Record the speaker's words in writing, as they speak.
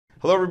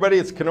Hello everybody,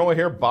 it's 𝗘𝘀𝗁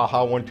here,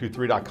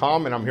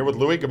 𝗏𝗂123.com, and I'm here with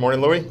Louis. Good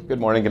morning, Louis. Good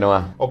morning,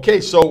 𝗘𝘀𝗁. Okay,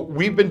 so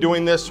we've been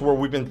doing this where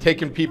we've been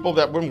taking people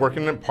that have been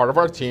working in part of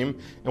our team,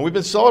 and we've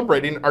been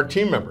celebrating our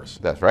team members.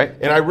 That's right.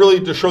 And I really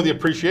to show the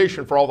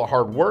appreciation for all the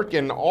hard work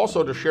and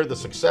also to share the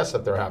success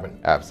that they're having.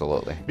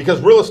 Absolutely. Because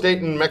real estate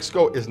in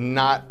Mexico is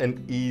not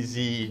an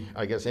easy,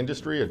 I guess,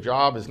 industry, a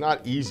job is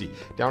not easy.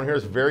 Down here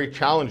is very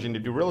challenging to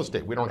do real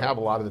estate. We don't have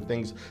a lot of the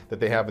things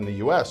that they have in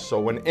the US.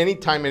 So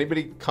anytime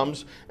anybody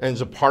comes and is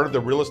a part of the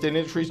real estate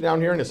industries down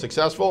here and is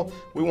successful,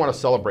 we want to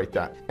celebrate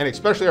that. And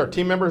especially our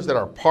team members that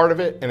are part of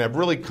it and have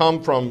really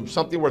come from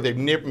something where they've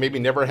maybe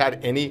never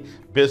had any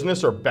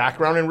business or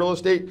background in real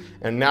estate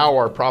and now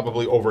are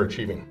probably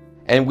overachieving.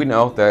 And we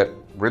know that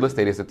real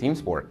estate is a team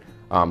sport.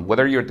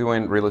 Whether you're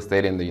doing real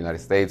estate in the United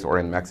States or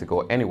in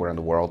Mexico, anywhere in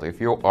the world, if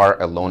you are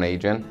a lone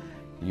agent,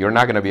 you're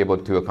not going to be able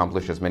to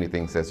accomplish as many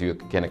things as you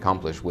can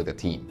accomplish with a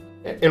team.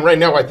 And right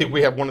now, I think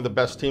we have one of the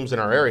best teams in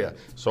our area.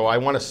 So I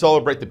want to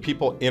celebrate the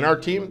people in our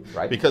team,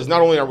 right? Because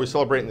not only are we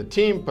celebrating the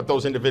team, but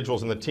those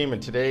individuals in the team.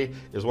 And today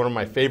is one of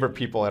my favorite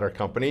people at our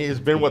company. He's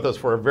been with us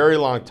for a very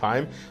long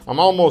time.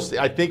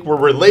 I think we're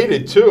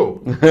related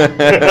too.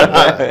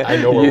 I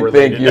know we're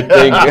related. You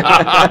think.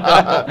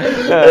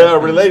 Yeah,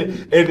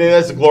 related. And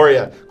that's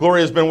Gloria.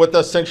 Gloria's been with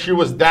us since she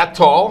was that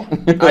tall,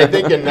 I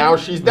think, and now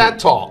she's that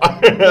tall.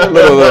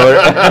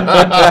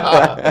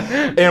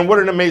 And what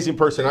an amazing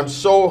person. I'm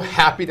so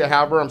happy to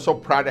have her. I'm so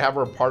proud to have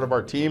her a part of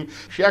our team.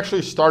 She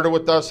actually started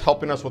with us,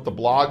 helping us with the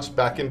blogs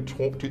back in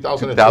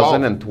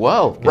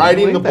 2012.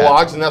 Writing the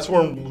blogs, and that's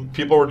when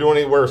people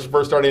were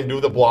first starting to do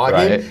the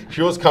blogging. Right.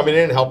 She was coming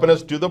in and helping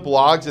us do the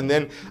blogs, and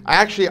then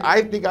I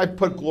think I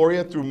put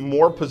Gloria through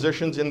more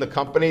positions in the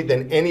company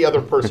than any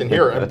other person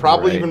here, and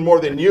probably even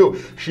more than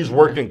you. She's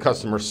worked in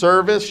customer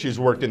service, she's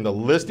worked in the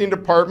listing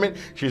department,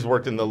 she's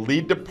worked in the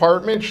lead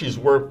department, she's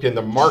worked in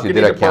the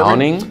marketing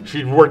department.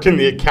 She's worked in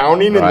the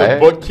accounting and the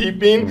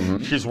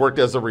bookkeeping. She's worked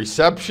as a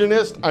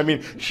receptionist. I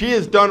mean, she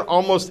has done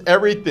almost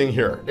everything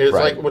here. It's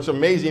like what's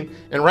amazing.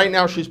 And right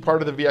now she's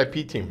part of the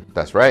VIP team.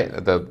 That's right.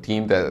 The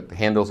team that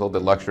handles all the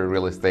luxury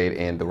real estate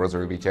in the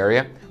Rosarito Beach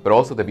area, but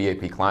also the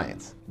VIP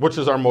clients. Which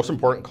is our most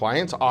important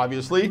clients,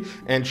 obviously.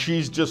 And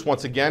she's just,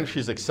 once again,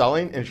 she's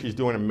excelling and she's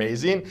doing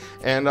amazing.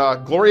 And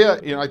Gloria,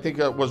 I think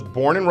was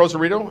born in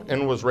Rosarito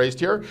and was raised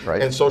here.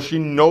 Right. And so she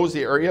knows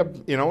the area,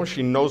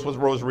 she knows what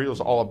Rosarito is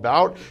all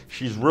about.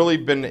 She's really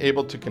been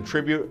able to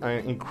contribute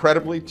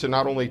incredibly to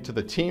not only to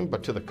the team,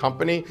 but to the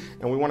company.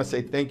 And we want to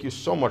say thank you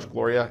so much,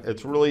 Gloria.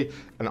 It's really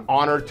an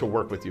honor to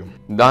work with you.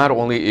 Not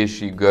only is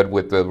she good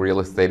with the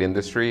real estate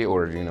industry,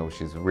 or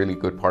she's a really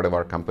good part of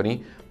our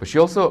company, but she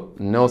also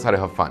knows how to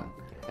have fun.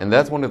 And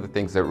that's one of the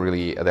things that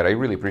I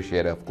really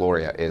appreciate of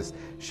Gloria is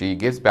she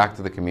gives back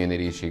to the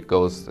community. She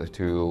goes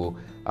to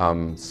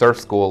surf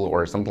school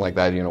or something like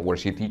that, where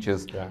she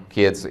teaches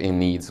kids in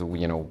needs, the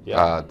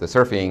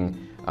surfing.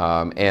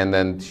 And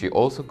then she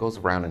also goes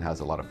around and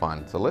has a lot of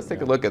fun. So let's take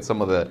a look at some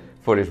of the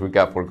footage we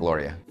got for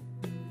Gloria.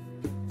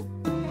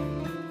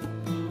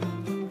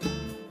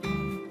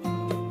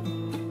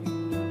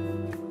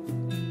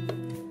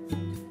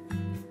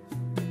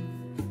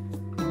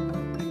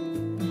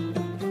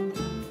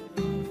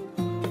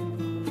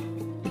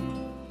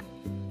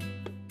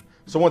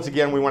 So once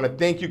again, we want to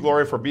thank you,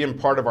 Gloria, for being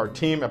part of our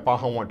team at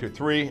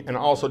𝗏𝗁123 and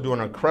also doing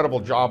an incredible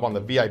job on the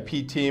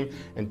VIP team.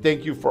 And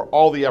thank you for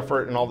all the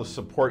effort and all the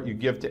support you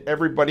give to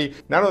everybody,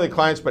 not only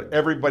clients, but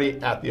everybody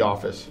at the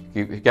office.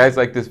 If you guys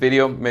like this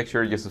video, make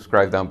sure you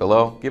subscribe down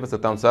below, give us a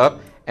thumbs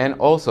up, and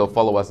also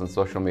follow us on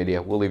social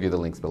media. We'll leave you the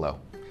links below.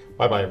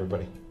 Bye-bye,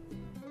 everybody.